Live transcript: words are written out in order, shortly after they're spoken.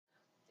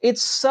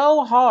it's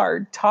so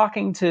hard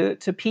talking to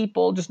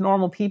people, just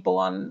normal people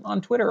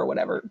on Twitter or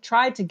whatever,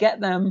 try to get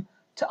them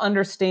to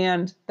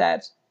understand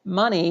that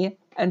money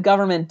and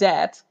government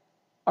debt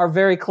are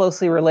very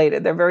closely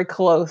related. They're very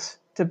close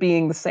to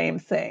being the same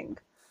thing,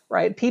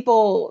 right?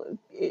 People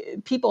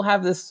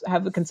have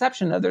the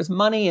conception of there's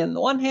money on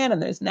the one hand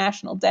and there's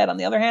national debt on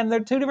the other hand.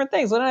 They're two different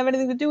things. They don't have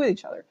anything to do with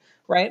each other,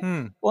 right?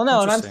 Well,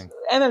 no, and Interesting.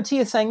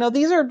 MMT is saying, no,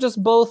 these are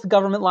just both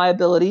government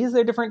liabilities.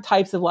 They're different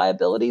types of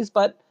liabilities,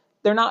 but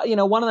they're not,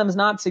 one of them is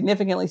not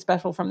significantly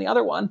special from the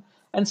other one.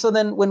 And so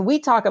then when we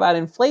talk about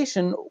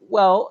inflation,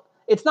 well,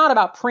 it's not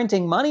about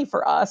printing money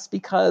for us,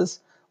 because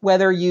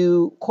whether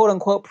you quote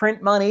unquote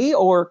print money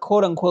or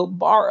quote unquote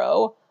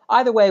borrow,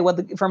 either way,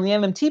 from the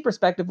MMT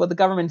perspective, what the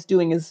government's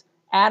doing is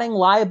adding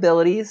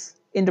liabilities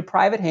into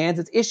private hands.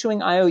 It's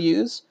issuing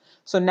IOUs.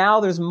 So now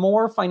there's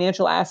more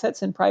financial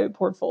assets in private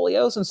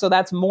portfolios. And so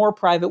that's more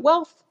private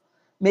wealth.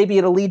 Maybe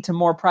it'll lead to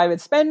more private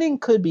spending,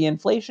 could be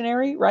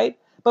inflationary, right?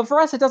 But for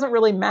us, it doesn't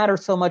really matter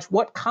so much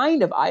what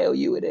kind of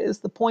IOU it is.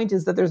 The point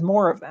is that there's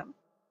more of them.